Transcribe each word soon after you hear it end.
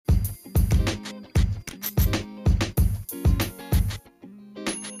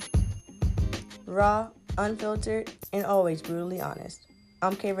raw, unfiltered, and always brutally honest.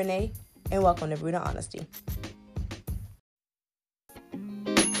 I'm Kay Renee, and welcome to Brutal Honesty.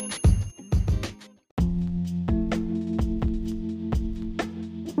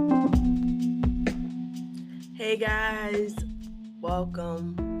 Hey guys,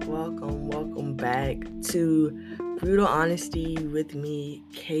 welcome back to Brutal Honesty with me,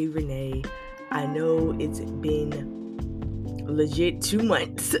 Kay Renee. I know it's been legit 2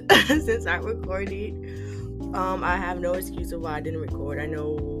 months since I recorded. I have no excuse of why I didn't record. I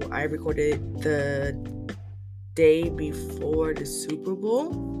know I recorded the day before the Super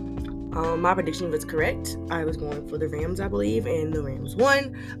Bowl. My prediction was correct. I was going for the Rams, I believe, and the Rams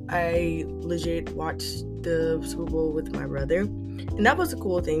won. I legit watched the Super Bowl with my brother, and that was a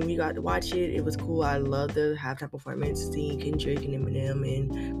cool thing. We got to watch it. It was cool. I loved the halftime performance, seeing Kendrick and Eminem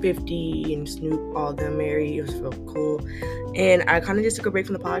and 50 and Snoop, all them married. It was real cool. And I kind of just took a break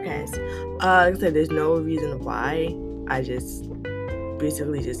from the podcast. Like I said, there's no reason why. I just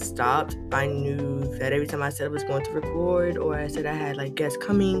basically just stopped. I knew that every time I said I was going to record, or I said I had like guests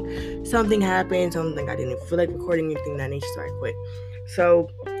coming, something happened, something I didn't feel like recording, anything that nature, so I quit. So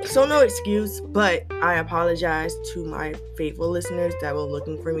no excuse, but I apologize to my faithful listeners that were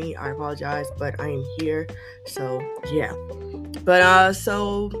looking for me. I apologize, but I am here. So yeah. But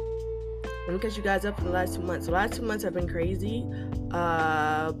so let me catch you guys up for the last 2 months. The last 2 months have been crazy.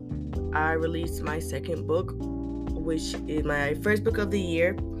 I released my second book, which is my first book of the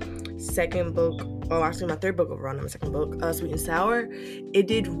year. Second book, actually my third book overall, not my second book, Sweet and Sour. It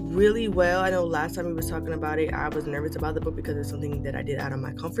did really well. I know last time we were talking about it, I was nervous about the book because it's something that I did out of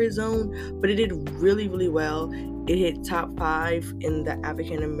my comfort zone, but it did really, really well. It hit top 5 in the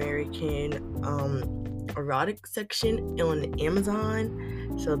African American erotic section on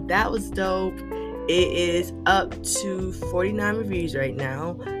Amazon, so that was dope. It is up to 49 reviews right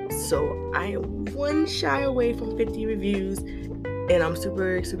now, so I am one shy away from 50 reviews, and I'm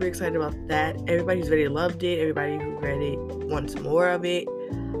super, super excited about that. Everybody who's read it loved it. Everybody who read it wants more of it.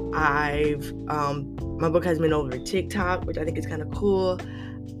 My book has been over TikTok, which I think is kind of cool.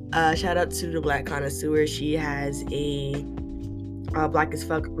 Shout out to the Black Connoisseur. She has a Black as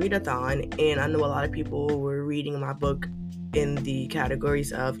Fuck readathon, and I know a lot of people were reading my book in the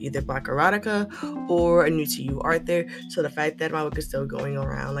categories of either Black erotica or a new to you Arthur. So the fact that my book is still going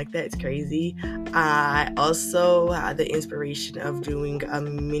around like that is crazy. I also had the inspiration of doing a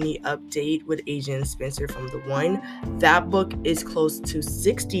mini update with Agent Spencer from The One. That book is close to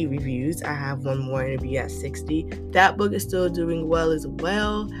 60 reviews. I have one more and it'll be at 60. That book is still doing well as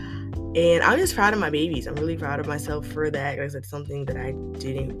well. And I'm just proud of my babies. I'm really proud of myself for that. Like I said, something that I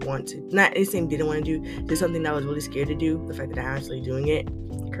didn't want to, not anything didn't want to do, just something that I was really scared to do. The fact that I'm actually doing it,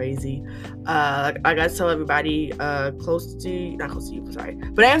 crazy. I got to tell everybody, not close to you, sorry.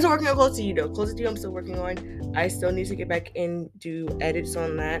 But I am still working on Close to You though. Close to You I'm still working on. I still need to get back and do edits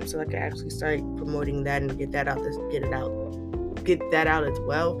on that so I can actually start promoting that and get that out as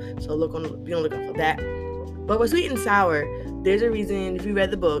well. So be on the lookout for that. But with Sweet and Sour, there's a reason. If you read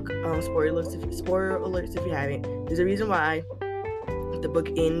the book, spoiler alerts if you haven't, there's a reason why the book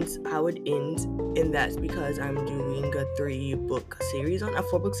ends how it ends, and that's because I'm doing a 4-book series on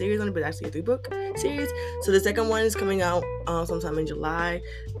it, but actually a 3-book series. So the second one is coming out sometime in July.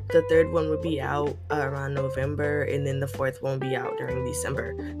 The third one will be out around November, and then the fourth one will be out during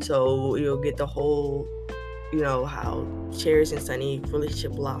December. So you'll get the whole, how Cherish and Sunny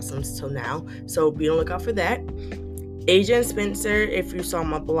relationship blossoms till now. So be on the lookout for that. Agent Spencer, if you saw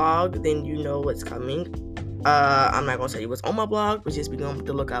my blog, then you know what's coming. I'm not going to tell you what's on my blog, but just be on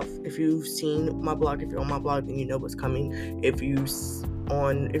the lookout. If you've seen my blog, if you're on my blog, then you know what's coming. If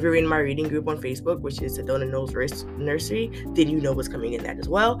you're in my reading group on Facebook, which is Sedona Knowles Nursery, then you know what's coming in that as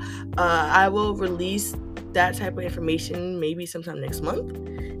well. I will release that type of information maybe sometime next month.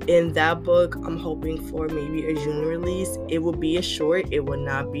 In that book, I'm hoping for maybe a June release. It will be a short. It'll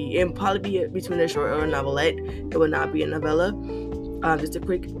probably be between a short or a novelette. It will not be a novella. Just a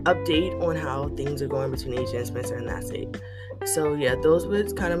quick update on how things are going between Agent and Spencer, and that's it. So yeah, those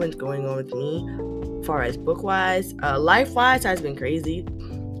what's kind of been going on with me. As far as book-wise, life-wise has been crazy.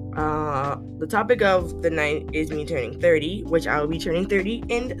 The topic of the night is me turning 30, which I will be turning 30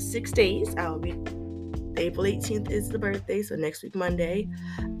 in 6 days. April 18th is the birthday, so next week, Monday.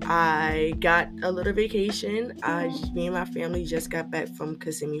 I got a little vacation. Me and my family just got back from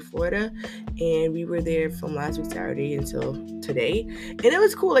Kissimmee, Florida, and we were there from last week, Saturday, until today. And it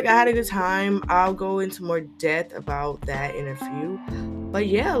was cool. Like, I had a good time. I'll go into more depth about that in a few. But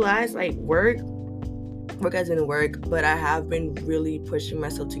yeah, work work has been work, but I have been really pushing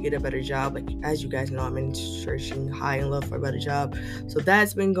myself to get a better job. Like, as you guys know, I'm in searching high and low for a better job. So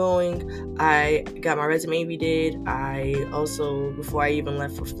that's been going. I got my resume redid. I also, before I even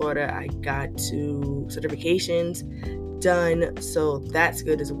left for Florida, I got 2 certifications done. So that's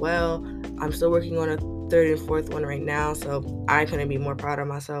good as well. I'm still working on a 3rd and 4th one right now. So I couldn't be more proud of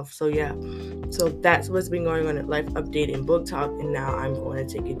myself. So yeah. So that's what's been going on at Life Update and Book Talk. And now I'm going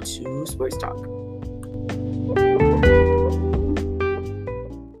to take it to Sports Talk.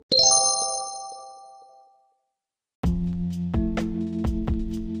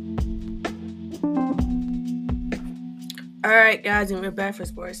 Alright guys, and we're back for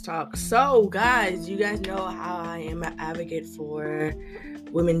Sports Talk. So guys, you guys know how I am an advocate for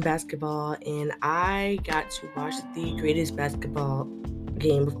women's basketball, and I got to watch the greatest basketball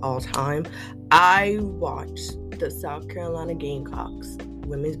game of all time. I watched the South Carolina Gamecocks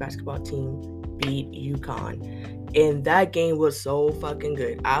women's basketball team beat UConn. And that game was so fucking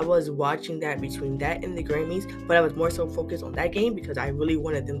good. I was watching that between that and the Grammys, but I was more so focused on that game because I really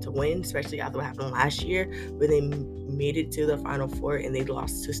wanted them to win, especially after what happened last year when they made it to the Final Four and they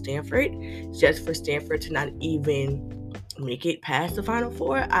lost to Stanford. Just for Stanford to not even make it past the Final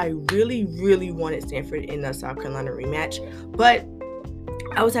Four, I really, really wanted Stanford in the South Carolina rematch. But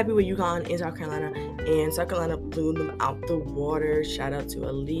I was happy with UConn in South Carolina, and South Carolina blew them out the water. Shout out to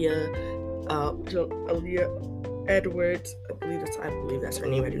Aaliyah Edwards. I believe that's her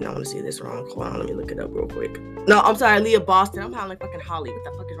name. I do not want to say this wrong. Hold on, let me look it up real quick. No, I'm sorry, Aaliyah Boston. I'm like fucking Holly. What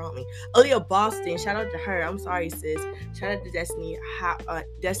the fuck is wrong with me? Aaliyah Boston. Shout out to her. I'm sorry, sis. Shout out to Destiny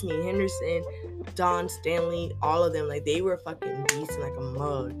Henderson, Dawn Stanley, all of them. Like, they were fucking beasts like a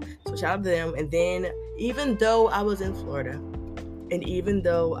mug. So shout out to them. And then, even though I was in Florida, and even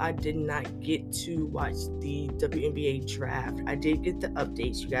though I did not get to watch the WNBA draft, I did get the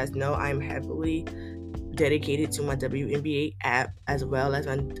updates. You guys know I'm heavily dedicated to my WNBA app as well as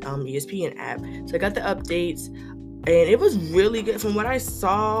my ESPN app. So I got the updates, and it was really good from what I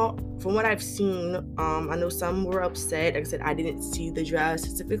saw, from what I've seen. I know some were upset. Like I said, I didn't see the draft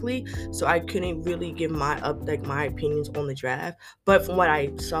specifically, so I couldn't really give my opinions on the draft. But from what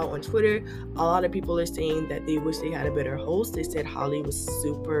I saw on Twitter, a lot of people are saying that they wish they had a better host. They said Holly was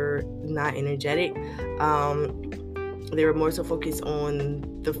super not energetic. They were more so focused on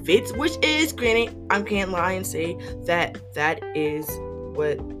the fits, which is, granted, I can't lie and say that that is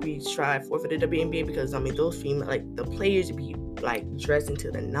what we strive for the WNBA, because, I mean, those female, like, the players be, like, dressed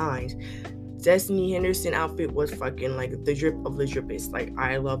into the nines. Destiny Henderson outfit was fucking, like, the drip of the drippest. Like,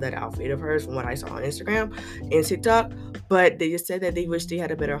 I love that outfit of hers from what I saw on Instagram and TikTok, but they just said that they wish they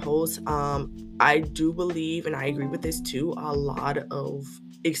had a better host. I do believe, and I agree with this too, a lot of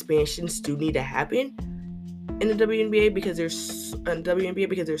expansions do need to happen in the WNBA because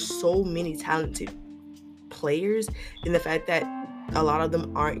there's so many talented players, and the fact that a lot of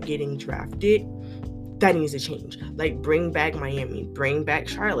them aren't getting drafted, that needs to change. Like, bring back Miami, bring back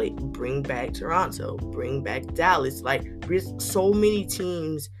Charlotte, bring back Toronto, bring back Dallas. Like, there's so many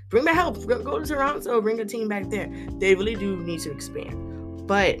teams. Bring back help. Go to Toronto, bring a team back there. They really do need to expand.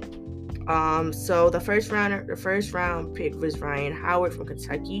 But so the first round pick was Ryan Howard from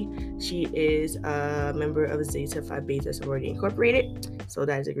Kentucky. She is a member of Zeta Phi Beta Sorority Incorporated. So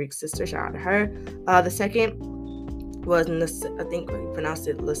that is a Greek sister. Shout out to her. The second was, I think we pronounced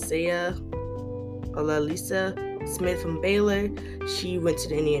it Lalisa Smith from Baylor. She went to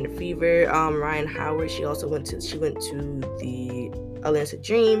the Indiana Fever. Ryan Howard, she went to the Atlanta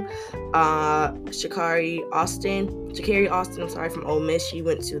Dream. Sha'Carri Austin, from Ole Miss. She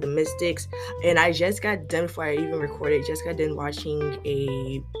went to the Mystics. And I just got done, before I even recorded, watching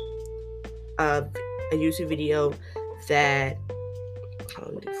a YouTube video that,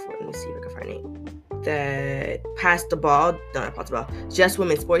 let me see if I can find it, that Passed the Ball, Just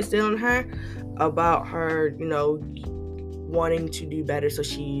Women's Sports did on her, about her, wanting to do better. So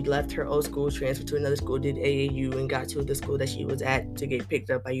she left her old school, transferred to another school, did AAU, and got to the school that she was at to get picked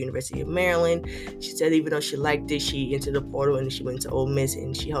up by University of Maryland. She said even though she liked it, she entered the portal and she went to Ole Miss,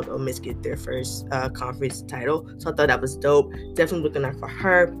 and she helped Ole Miss get their first conference title. So I thought that was dope. Definitely looking out for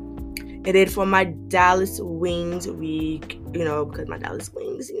her. And then for my Dallas Wings week, because my Dallas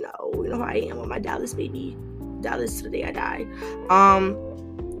Wings, you know how I am with my Dallas baby. Dallas, the day I die.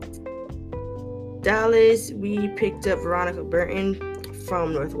 Dallas, we picked up Veronica Burton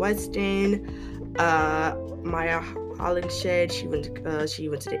from Northwestern. Maya Hollingshed, she went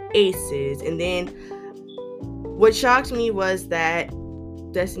to the Aces. And then what shocked me was that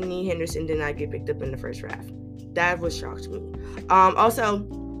Destiny Henderson did not get picked up in the first draft. That was shocked me. Also,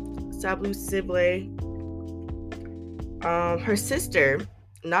 Sablu Sibley, her sister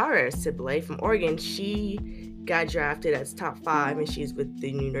Nara Sibley from Oregon, she got drafted as top 5, and she's with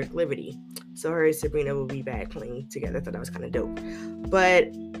the New York Liberty. So her and Sabrina will be back playing together. I thought that was kind of dope.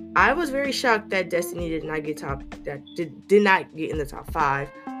 But I was very shocked that Destiny did not get in the top 5,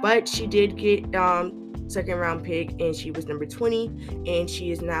 but she did get second round pick, and she was number 20, and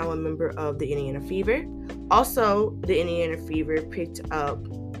she is now a member of the Indiana Fever. Also, the Indiana Fever picked up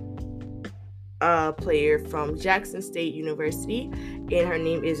a player from Jackson State University, and her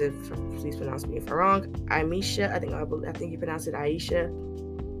name is, please pronounce me if I'm wrong, Aisha. I think you pronounce it Aisha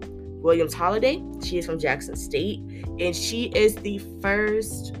Williams Holiday. She is from Jackson State, and she is the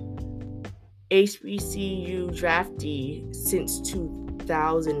first HBCU draftee since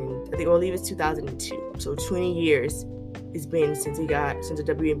 2000. I believe it's 2002. So 20 years it's been since the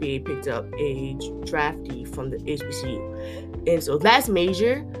WNBA picked up a draftee from the HBCU, and so that's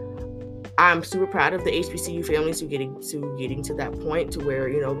major. I'm super proud of the HBCU families who getting to that point to where,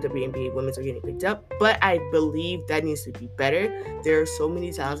 WNBA women are getting picked up. But I believe that needs to be better. There are so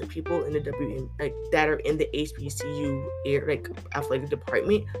many talented people in the that are in the HBCU athletic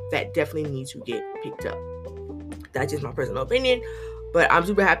department that definitely need to get picked up. That's just my personal opinion. But I'm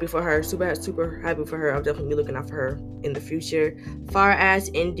super happy for her. Super happy for her. I'll definitely be looking out for her in the future. Far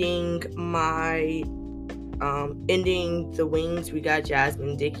as ending the wings, we got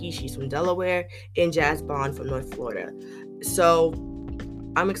Jasmine Dickey, she's from Delaware, and Jazz Bond from North Florida. So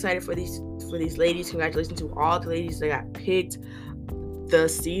I'm excited for these ladies. Congratulations to all the ladies that got picked. The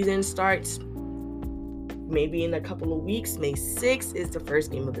season starts maybe in a couple of weeks. May 6th is the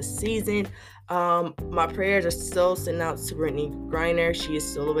first game of the season. My prayers are still sent out to Brittany Griner. She is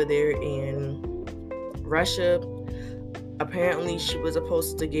still over there in Russia. Apparently, she was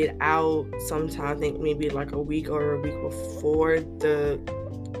supposed to get out sometime, I think maybe like a week before the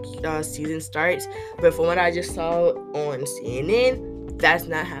season starts. But from what I just saw on CNN, that's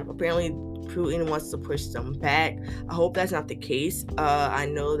not happening. Apparently, Putin wants to push them back. I hope that's not the case. I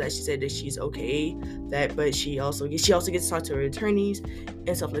know that she said that she's okay, but she also gets to talk to her attorneys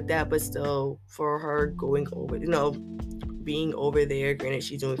and stuff like that. But still, for her going over, being over there, granted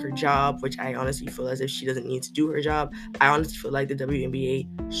she's doing her job, which I honestly feel as if she doesn't need to do her job. I honestly feel like the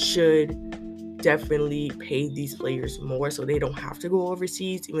WNBA should definitely pay these players more so they don't have to go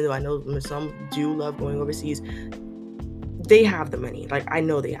overseas, even though I know some do love going overseas. They have the money. I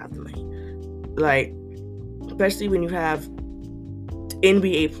know they have the money. Especially when you have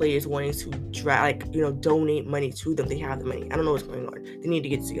NBA players wanting to donate money to them. They have the money. I don't know what's going on. They need to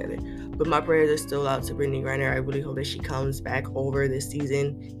get it together. But my prayers are still out to Brittany Griner. I really hope that she comes back over this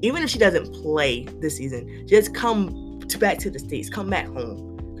season. Even if she doesn't play this season, just back to the States. Come back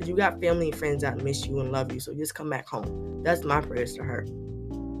home. Because you got family and friends that miss you and love you. So just come back home. That's my prayers to her.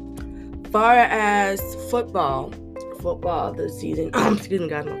 Far as football, the season, excuse me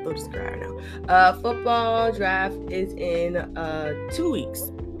guys, my throat is dry right now. Football draft is in 2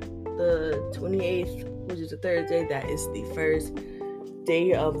 weeks. The 28th, which is a Thursday, that is the first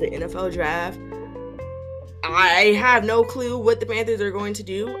day of the NFL draft. I have no clue what the Panthers are going to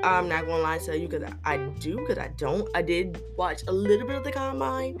do. I'm not going to lie to you because I don't. I did watch a little bit of the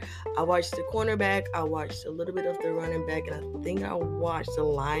combine. I watched the cornerback. I watched a little bit of the running back. And I think I watched the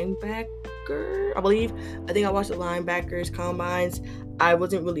linebacker. I think I watched the linebackers combines. I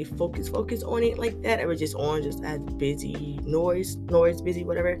wasn't really focused on it like that. I was just as busy, noise busy,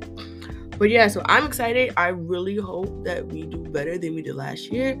 whatever. But yeah, so I'm excited. I really hope that we do better than we did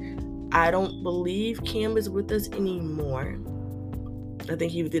last year. I don't believe Cam is with us anymore. I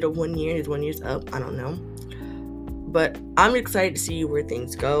think he did a 1 year. His 1 year's up. I don't know. But I'm excited to see where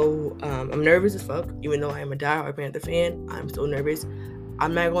things go. I'm nervous as fuck. Even though I am a diehard Panther fan, I'm still nervous.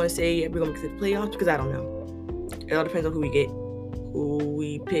 I'm not going to say we're going to get to the playoffs because I don't know. It all depends on who we get, who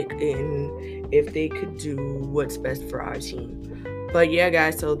we pick, and if they could do what's best for our team. But yeah,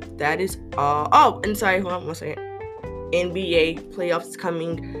 guys, so that is all. Oh, and sorry, hold on 1 second. NBA playoffs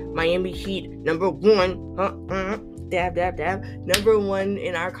coming. Miami Heat, number 1. Dab. Number 1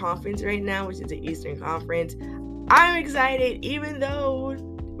 in our conference right now, which is the Eastern Conference. I'm excited, even though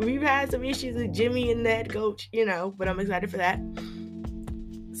we've had some issues with Jimmy and that coach, but I'm excited for that.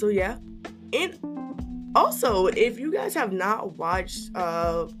 So yeah. And also, if you guys have not watched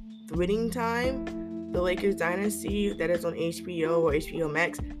The Winning Time, the Lakers Dynasty, that is on HBO or HBO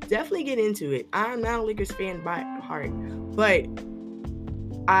Max, definitely get into it. I'm not a Lakers fan by heart, but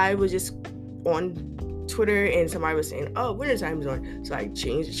I was just on Twitter and somebody was saying, oh, Winning Time is on. So I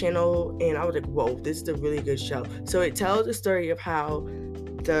changed the channel and I was like, whoa, this is a really good show. So it tells the story of how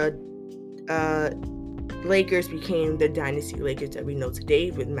the Lakers became the dynasty Lakers that we know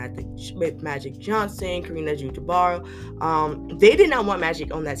today with Magic Johnson, Kareem Abdul-Jabbar. They did not want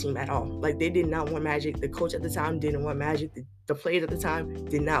Magic on that team at all. Like, they did not want Magic. The coach at the time didn't want Magic. The players at the time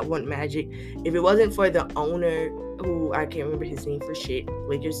did not want Magic. If it wasn't for the owner, who I can't remember his name for shit,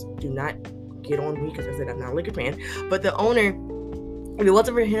 Lakers do not get on me because I said I'm not a Lakers fan, but the owner, if it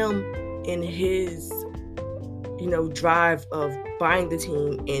wasn't for him and his drive of buying the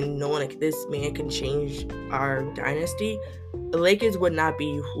team and knowing like this man can change our dynasty, the Lakers would not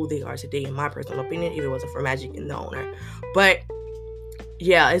be who they are today, in my personal opinion, if it wasn't for Magic and the owner. But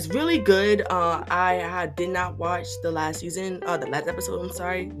yeah, it's really good. I did not watch the last episode. I'm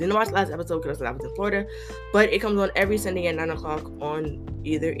sorry, didn't watch the last episode because I was in Florida. But it comes on every Sunday at 9:00 on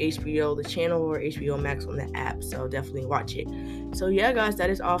either HBO the channel or HBO Max on the app. So definitely watch it. So yeah, guys,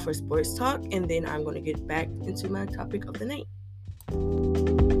 that is all for sports talk, and then I'm gonna get back into my topic of the night.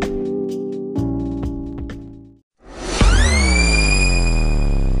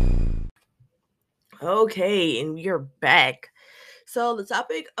 Okay, and we are back. So the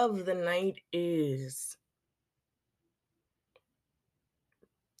topic of the night is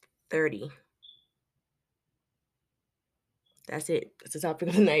 30. That's it. That's the topic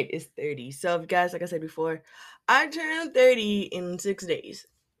of the night is 30. So, guys, like I said before, I turned 30 in 6 days.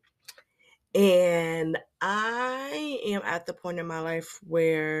 And I am at the point in my life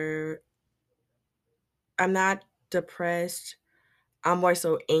where I'm not depressed. I'm more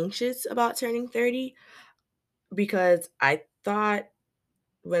so anxious about turning 30 because I thought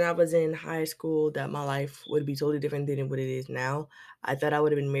when I was in high school that my life would be totally different than what it is now. I thought I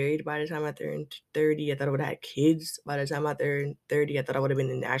would have been married by the time I turned 30. I thought I would have had kids by the time I turned 30. I thought I would have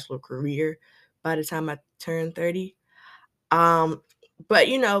been in an actual career by the time I turned 30. Um, but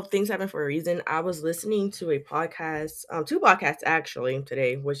things happen for a reason. I was listening to a podcast, two podcasts actually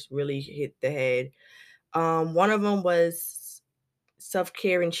today, which really hit the head. One of them was Self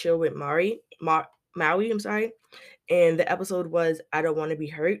Care and Chill with Maui, I'm sorry. And the episode was I Don't Want to Be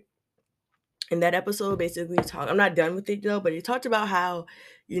Hurt. And that episode basically I'm not done with it though, but it talked about how,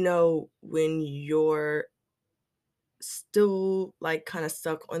 when you're still like kind of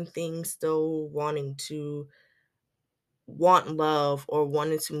stuck on things, still wanting to want love or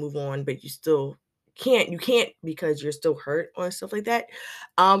wanting to move on, but you can't because you're still hurt or stuff like that.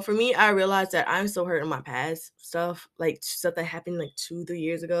 For me, I realized that I'm still hurt on my past stuff, like stuff that happened like 2-3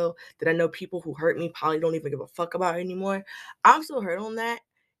 years ago that I know people who hurt me probably don't even give a fuck about anymore. I'm still hurt on that,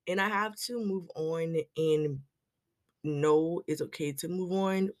 and I have to move on and know it's okay to move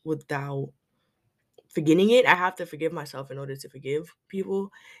on without forgetting it. I have to forgive myself in order to forgive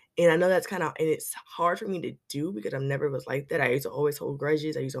people. And I know and it's hard for me to do because I never was like that. I used to always hold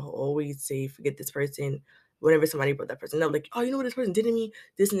grudges. I used to always say, forget this person. Whenever somebody brought that person up, like, oh, you know what this person did to me?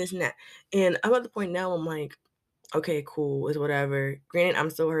 This and this and that. And I'm at the point now, I'm like, okay, cool, it's whatever. Granted, I'm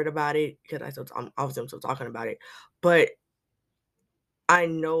still hurt about it because I'm still talking about it. But I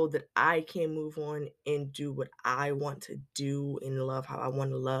know that I can move on and do what I want to do and love how I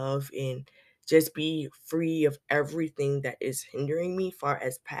want to love and just be free of everything that is hindering me far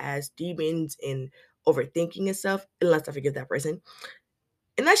as past demons and overthinking and stuff unless I forgive that person.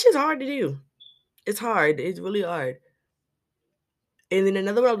 And that's just hard to do. It's hard. It's really hard. And then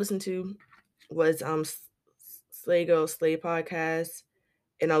another one I listened to was Slay Girl Slay podcast.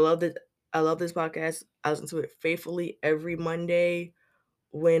 And I love this podcast. I listen to it faithfully every Monday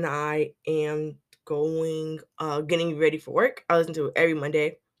when I am getting ready for work. I listen to it every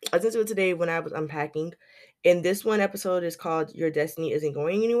Monday. I listened to it today when I was unpacking. And this one episode is called Your Destiny Isn't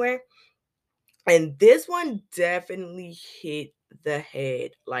Going Anywhere. And this one definitely hit the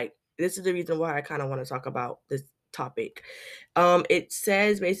head. Like, this is the reason why I kind of want to talk about this topic. It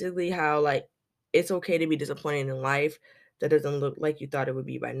says basically how like it's okay to be disappointed in life. That doesn't look like you thought it would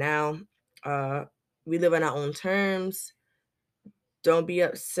be by now. We live on our own terms. Don't be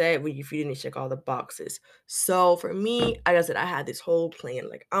upset if you didn't check all the boxes. So for me, like I said, I had this whole plan.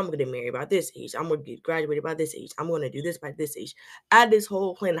 Like, I'm gonna get married by this age. I'm gonna get graduated by this age. I'm gonna do this by this age. I had this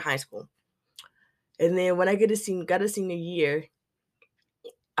whole plan in high school. And then when I got a senior year,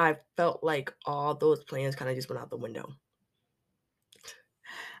 I felt like all those plans kind of just went out the window.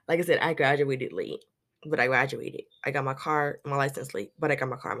 Like I said, I graduated late, but I graduated. I got my license late, but I got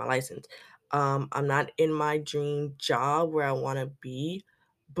my car, my license. I'm not in my dream job where I want to be,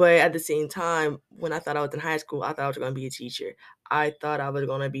 but at the same time, when I thought I was in high school, I thought I was going to be a teacher. I thought I was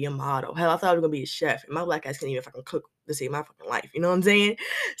going to be a model. Hell, I thought I was going to be a chef. And my black ass can't even fucking cook to save my fucking life. You know what I'm saying?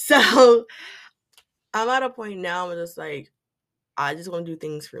 So I'm at a point now. I'm just like, I just want to do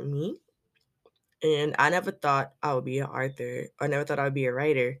things for me. And I never thought I would be an author. I never thought I would be a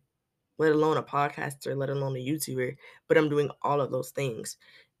writer let alone a podcaster, let alone a YouTuber, but I'm doing all of those things.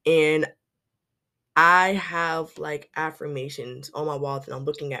 And I have like affirmations on my wall that I'm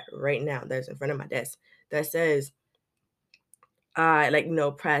looking at right now that's in front of my desk that says, I like,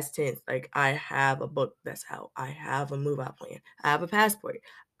 past tense, like I have a book that's out. I have a move out plan. I have a passport.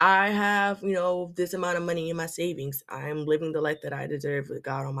 I have, this amount of money in my savings. I'm living the life that I deserve with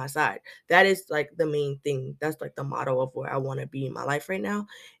God on my side. That is like the main thing. That's like the motto of where I want to be in my life right now.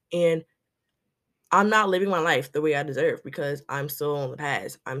 And I'm not living my life the way I deserve because I'm still on the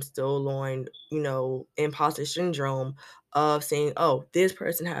past. I'm still on, imposter syndrome of saying, oh, this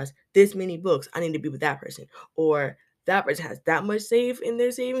person has this many books. I need to be with that person. Or that person has that much save in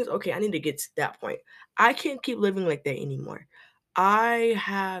their savings. Okay, I need to get to that point. I can't keep living like that anymore. I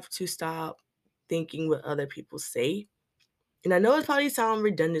have to stop thinking what other people say. And I know it's probably sound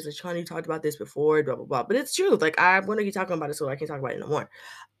redundant, like Shawnee talked about this before, blah blah blah. But it's true. Like I'm gonna keep talking about it so I can't talk about it no more.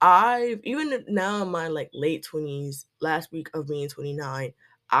 I've even now in my like late 20s, last week of being 29,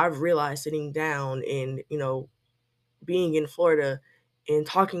 I've realized sitting down and being in Florida and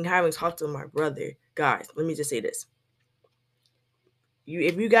having talked to my brother. Guys, let me just say this.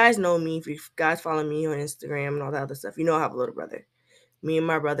 If you guys know me, if you guys follow me on Instagram and all that other stuff, I have a little brother. Me and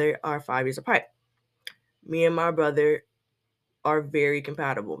my brother are 5 years apart. Me and my brother are very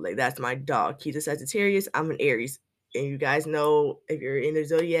compatible. Like that's my dog. He's a Sagittarius. I'm an Aries. And you guys know if you're in the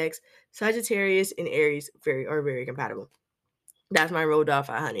zodiacs, Sagittarius and Aries are very compatible. That's my road dog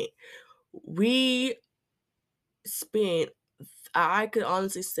 500. We spent, I could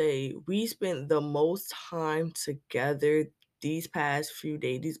honestly say, we spent the most time together these past 4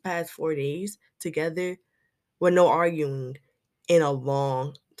 days together with no arguing in a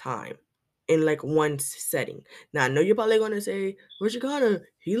long time in like one setting. Now I know you're probably gonna say, Richard Connor,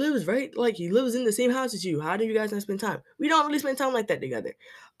 he lives he lives in the same house as you. How do you guys not spend time? We don't really spend time like that together.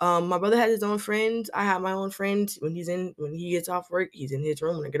 My brother has his own friends. I have my own friends. When he gets off work, he's in his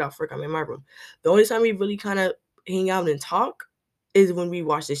room. When I get off work, I'm in my room. The only time we really kind of hang out and talk is when we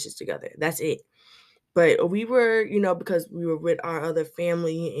watch dishes together. That's it. But we were, because we were with our other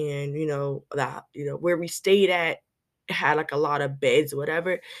family and, that, where we stayed at had like a lot of beds or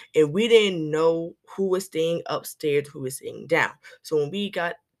whatever. And we didn't know who was staying upstairs, who was staying down. So when we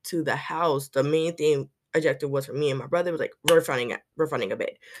got to the house, the main thing objective was for me and my brother was like, we're finding a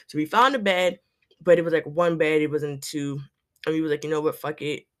bed. So we found a bed, but it was like one bed, it wasn't two. And we was like, you know what, fuck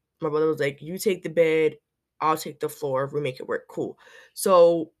it. My brother was like, you take the bed, I'll take the floor, we make it work. Cool.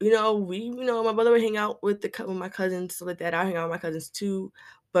 So, my brother would hang out with with my cousins, stuff like that. I hang out with my cousins too.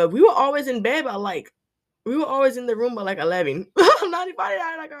 But we were always in bed by we were always in the room by like 11. I'm not even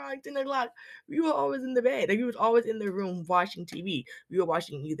like around like 10 o'clock. We were always in the bed. Like we was always in the room watching TV. We were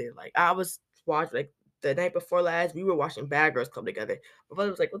watching either like I was watching like the night before last, we were watching Bad Girls Club together. My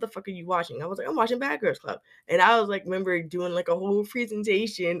brother was like, what the fuck are you watching? I was like, I'm watching Bad Girls Club. And I was like, remember doing like a whole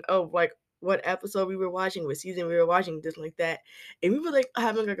presentation of like what episode we were watching, what season we were watching, just like that. And we were like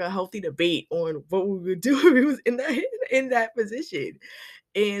having like a healthy debate on what we would do if we was in that position.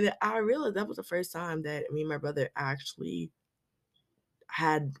 And I realized that was the first time that me and my brother actually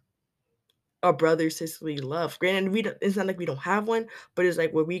had a brother sisterly love. Granted, it's not like we don't have one, but it's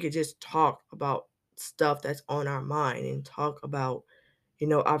like where we could just talk about stuff that's on our mind and talk about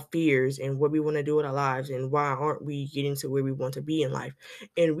our fears and what we want to do with our lives and why aren't we getting to where we want to be in life.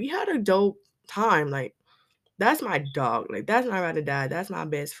 And we had a dope time. Like that's my dog. Like that's my ride or die. That's my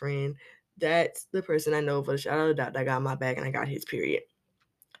best friend. That's the person I know for the shout out that got my back and I got his period.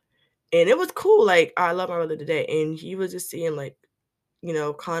 And it was cool. Like I love my brother today. And he was just saying like,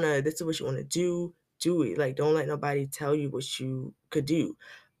 kind of this is what you want to do it. Like don't let nobody tell you what you could do.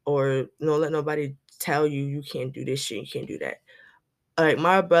 Or don't let nobody tell you you can't do this shit, you can't do that. Like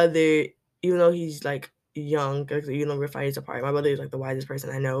my brother, even though he's like young, like, we're 5 years apart, my brother is like the wisest person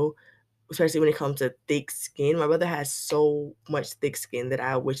I know, especially when it comes to thick skin. My brother has so much thick skin that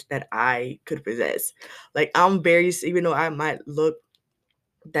I wish that I could possess. Like I'm very, even though I might look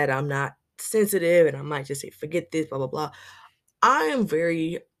that I'm not sensitive and I might just say, forget this, blah, blah, blah. I am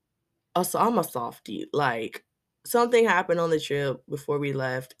I'm a softie. Like something happened on the trip before we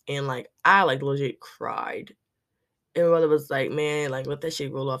left and like, I like legit cried. And my brother was like, man, like let that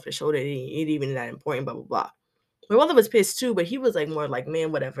shit roll off your shoulder. It ain't even that important, blah, blah, blah. My brother was pissed too, but he was like more like,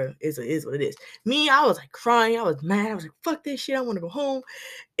 man, whatever, is what it is. Me, I was like crying, I was mad, I was like, fuck this shit, I want to go home.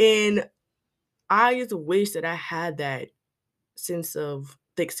 And I just wish that I had that sense of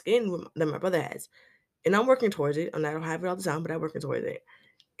thick skin that my brother has. And I'm working towards it. And I don't have it all the time, but I'm working towards it.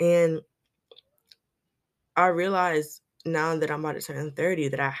 And I realize now that I'm about to turn 30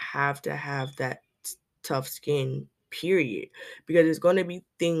 that I have to have that tough skin period. Because there's going to be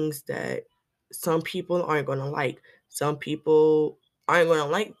things that some people aren't going to like. Some people aren't going to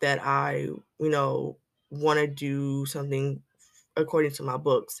like that I, want to do something according to my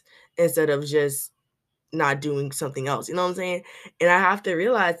books instead of just not doing something else. You know what I'm saying? And I have to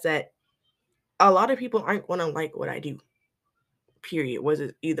realize that a lot of people aren't going to like what I do, period. Whether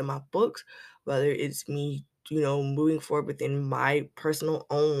it's either my books, whether it's me, moving forward within my personal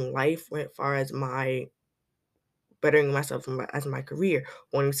own life as far as my bettering myself as my career,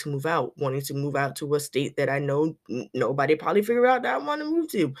 wanting to move out to a state that I know nobody probably figure out that I want to move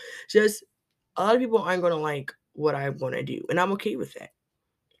to. Just a lot of people aren't going to like what I want to do, and I'm okay with that.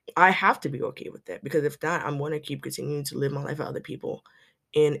 I have to be okay with that because if not, I'm going to keep continuing to live my life for other people,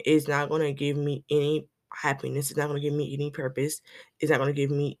 and it's not going to give me any happiness. It's not going to give me any purpose. It's not going to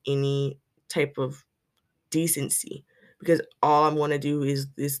give me any type of decency because all I'm going to do is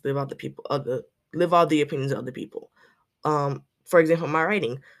live out the opinions of other people. For example, my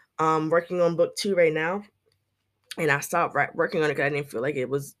writing. I'm working on book 2 right now, and I stopped working on it because I didn't feel like it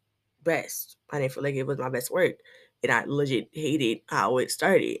was best. I didn't feel like it was my best work, and I legit hated how it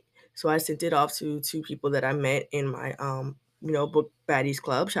started. So I sent it off to 2 people that I met in my book baddies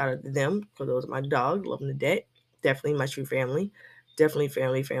club. Shout out to them because those are my dogs, love them to death. Definitely my true family. Definitely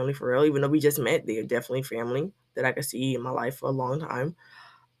family for real. Even though we just met, they're definitely family that I could see in my life for a long time.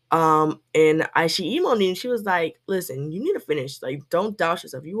 And she emailed me and she was like, listen, you need to finish. Like, don't doubt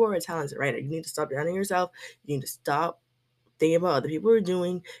yourself. You are a talented writer. You need to stop doubting yourself. You need to stop thinking about what other people are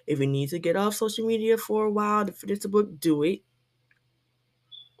doing. If you need to get off social media for a while to finish the book, do it.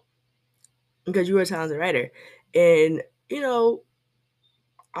 Because you are a talented writer. And,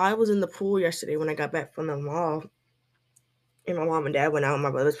 I was in the pool yesterday when I got back from the mall. And my mom and dad went out.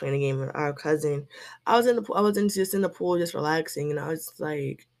 My brother's playing a game with our cousin. I was in the pool. Just in the pool, just relaxing. And I was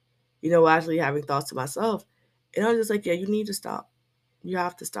like, actually having thoughts to myself. And I was just like, yeah, you need to stop. You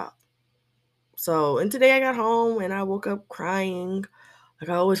have to stop. So, and today I got home and I woke up crying like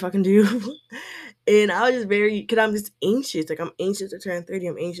I always fucking do. And I was just because I'm just anxious. Like, I'm anxious to turn 30.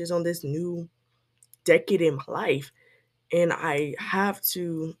 I'm anxious on this new decade in my life. And I have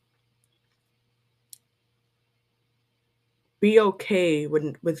to be okay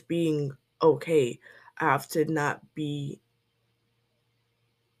with being okay. I have to not be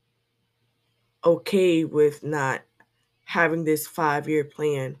okay with not having this 5-year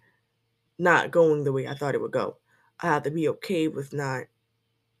plan not going the way I thought it would go. I have to be okay with not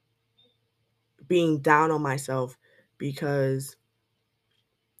being down on myself because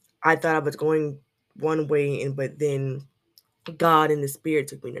I thought I was going one way but then God and the spirit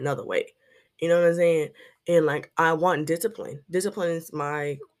took me another way. You know what I'm saying? And like I want discipline. Discipline is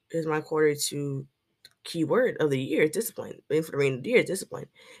my quarter to keyword of the year, discipline. And for the remainder of the year, discipline.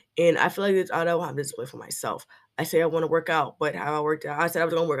 And I feel like I don't have discipline for myself. I say I want to work out, but how I worked out, I said I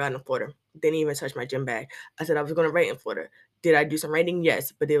was going to work out in Florida. Didn't even touch my gym bag. I said I was going to write in Florida. Did I do some writing?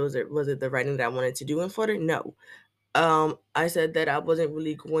 Yes, but was it the writing that I wanted to do in Florida? No. I said that I wasn't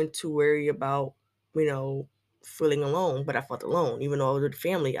really going to worry about, you know, feeling alone, but I felt alone. Even though I was with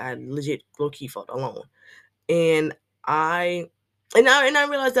family, I legit low key felt alone. And I and I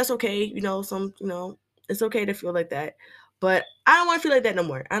realized that's okay, it's okay to feel like that. But I don't want to feel like that no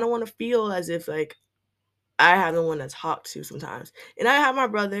more. I don't want to feel as if like I have no one to talk to sometimes. And I have my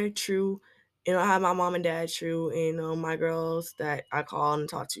brother, true. I have my mom and dad, true, and my girls that I call and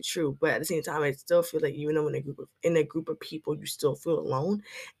talk to, true. But at the same time, I still feel like even though in a group of people, you still feel alone,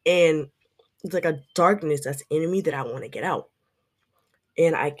 and it's like a darkness that's in me that I want to get out,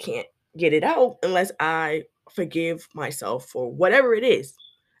 and I can't get it out unless I forgive myself for whatever it is.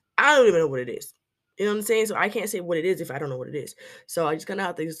 I don't even know what it is. You know what I'm saying? So I can't say what it is if I don't know what it is. So I just kind of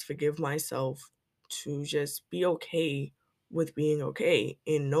have to just forgive myself to just be okay with being okay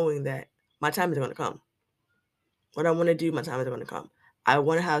and knowing that my time is going to come. What I want to do, my time is going to come. I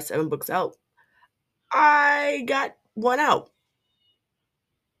want to have 7 books out. I got 1 out.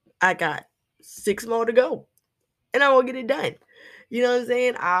 I got 6 more to go. And I will get it done. You know what I'm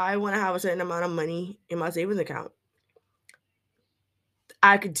saying? I want to have a certain amount of money in my savings account.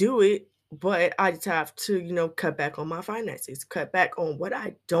 I could do it, but I just have to, cut back on my finances, cut back on what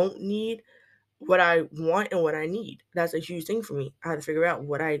I don't need, what I want, and what I need. That's a huge thing for me. I have to figure out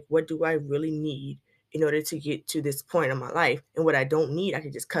what do I really need in order to get to this point in my life, and what I don't need, I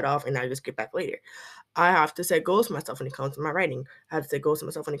can just cut off and I just get back later. I have to set goals for myself when it comes to my writing. I have to set goals for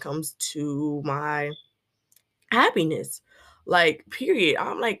myself when it comes to my happiness. Like, period.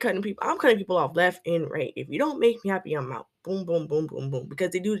 I'm cutting people off left and right. If you don't make me happy, I'm out. Boom, boom, boom, boom, boom. Because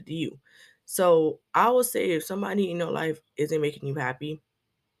they do it to you. So I would say if somebody in your life isn't making you happy,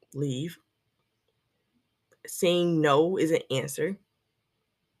 leave. saying no is an answer.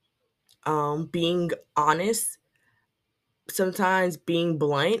 Being honest, sometimes being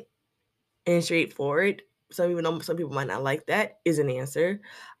blunt and straightforward. Some people might not like that, is an answer.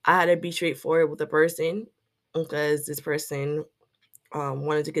 I had to be straightforward with the person because this person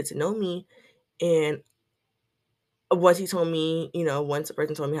wanted to get to know me, and once he told me, once the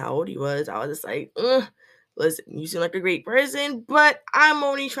person told me how old he was, I was just like, "Ugh, listen, you seem like a great person, but I'm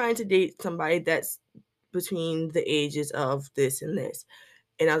only trying to date somebody that's between the ages of this and this."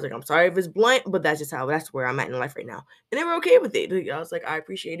 And I was like, "I'm sorry if it's blunt, but that's where I'm at in life right now." And they were okay with it. Like, I was like, "I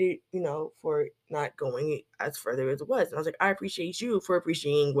appreciate it, for not going as further as it was." And I was like, "I appreciate you for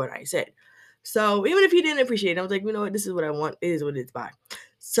appreciating what I said." So even if he didn't appreciate it, I was like, "You know what? This is what I want. It is what it's by."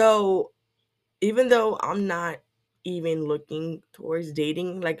 So even though I'm not even looking towards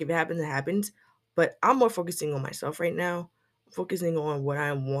dating, like if it happens, it happens. But I'm more focusing on myself right now, focusing on what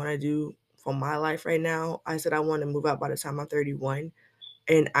I want to do for my life right now. I said I want to move out by the time I'm 31,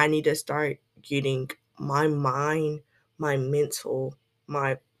 and I need to start getting my mind, my mental,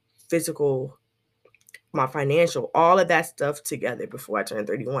 my physical, my financial, all of that stuff together before I turn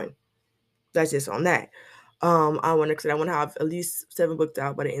 31. That's just on that. I want to have at least 7 books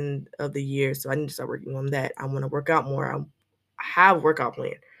out by the end of the year, so I need to start working on that. I want to work out more. I have a workout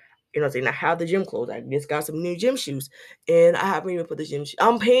plan. You know what I'm saying? I have the gym clothes. I just got some new gym shoes, and I haven't even put the gym.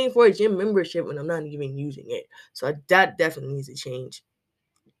 I'm paying for a gym membership, and I'm not even using it. So that definitely needs to change.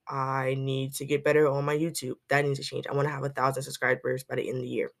 I need to get better on my YouTube. That needs to change. I want to have 1,000 subscribers by the end of the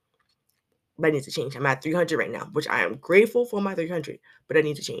year. That needs to change. I'm at 300 right now, which I am grateful for my 300, but I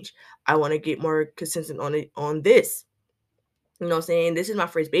need to change. I want to get more consistent on this. You know what I'm saying? This is my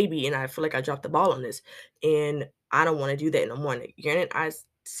first baby, and I feel like I dropped the ball on this, and I don't want to do that no more. Granted,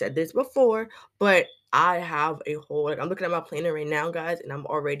 said this before, but I have a whole I'm looking at my planner right now, guys, and I'm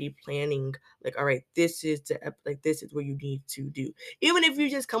already planning. Like, all right, this is what you need to do. Even if you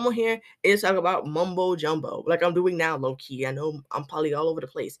just come on here and just talk about mumbo jumbo, like I'm doing now, low key. I know I'm probably all over the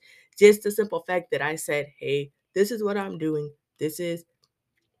place. Just the simple fact that I said, hey, this is what I'm doing.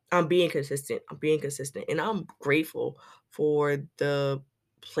 I'm being consistent. I'm being consistent. And I'm grateful for the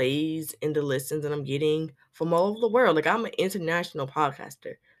plays and the listens that I'm getting from all over the world. Like, I'm an international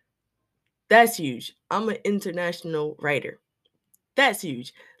podcaster. That's huge. I'm an international writer. That's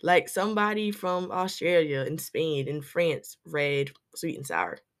huge. Like, somebody from Australia and Spain and France read Sweet and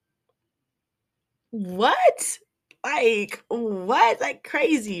Sour. What? Like, what? Like,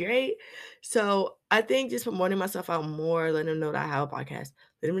 crazy, right? So I think just promoting myself out more, letting them know that I have a podcast,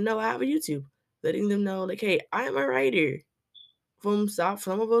 letting them know I have a YouTube, letting them know, like, hey, I'm a writer from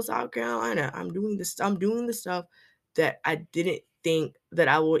Somerville, South Carolina. I'm doing the stuff that I didn't think that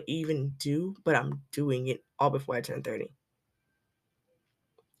I would even do, but I'm doing it all before I turn 30.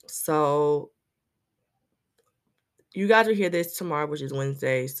 So you guys will hear this tomorrow, which is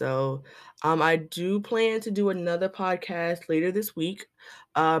Wednesday. So I do plan to do another podcast later this week.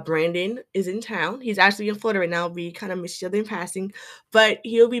 Brandon is in town. He's actually in Florida right now. We kind of miss each other in passing, but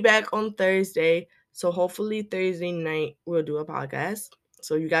he'll be back on Thursday. So hopefully Thursday night we'll do a podcast.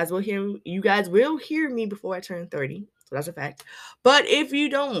 So you guys will hear me before I turn 30. So that's a fact. But if you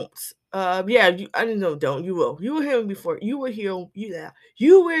don't, I don't know, don't. You will hear me before. You will hear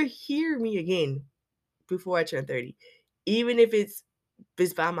me again before I turn 30. Even if it's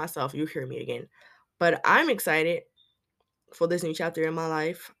by myself, you'll hear me again. But I'm excited for this new chapter in my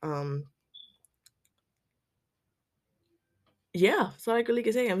life. Yeah, so I really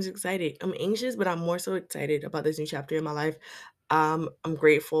can say I'm just excited. I'm anxious, but I'm more so excited about this new chapter in my life. I'm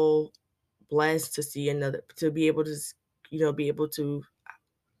grateful, blessed to be able to, be able to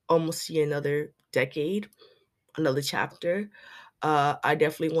almost see another decade, another chapter. I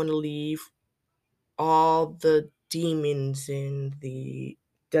definitely want to leave all the demons and the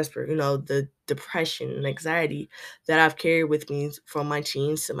the depression and anxiety that I've carried with me from my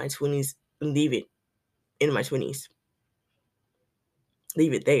teens to my 20s, and leave it in my 20s.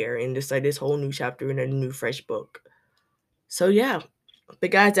 Leave it there and just like this whole new chapter in a new fresh book. So yeah.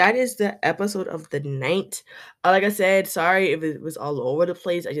 But guys, that is the episode of the night. Like I said, sorry if it was all over the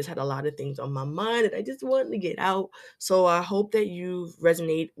place. I just had a lot of things on my mind that I just wanted to get out. So I hope that you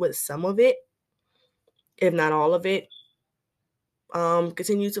resonate with some of it, if not all of it.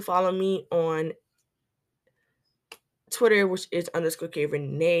 Continue to follow me on Twitter, which is _K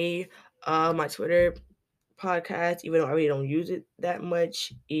Renee. My Twitter podcast, even though I really don't use it that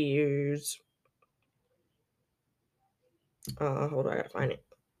much, is hold on, I gotta find it.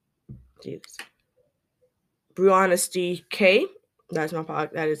 Jesus. Brew Honesty K. That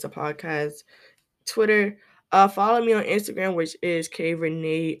is a podcast. Twitter. Follow me on Instagram, which is K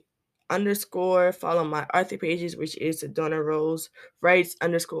Renee _. Follow my author pages, which is Sedona Rose Writes _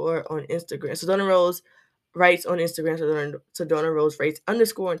 on Instagram. Sedona Rose Writes on Instagram, Sedona Rose Writes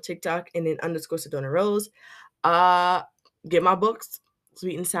 _ on TikTok, and then _ Sedona Rose. Get my books,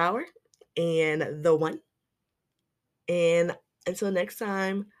 Sweet and Sour and The One. And until next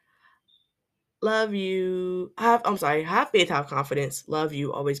time, love you. Have faith, have confidence. Love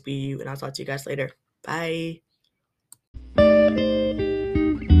you, always be you. And I'll talk to you guys later. Bye.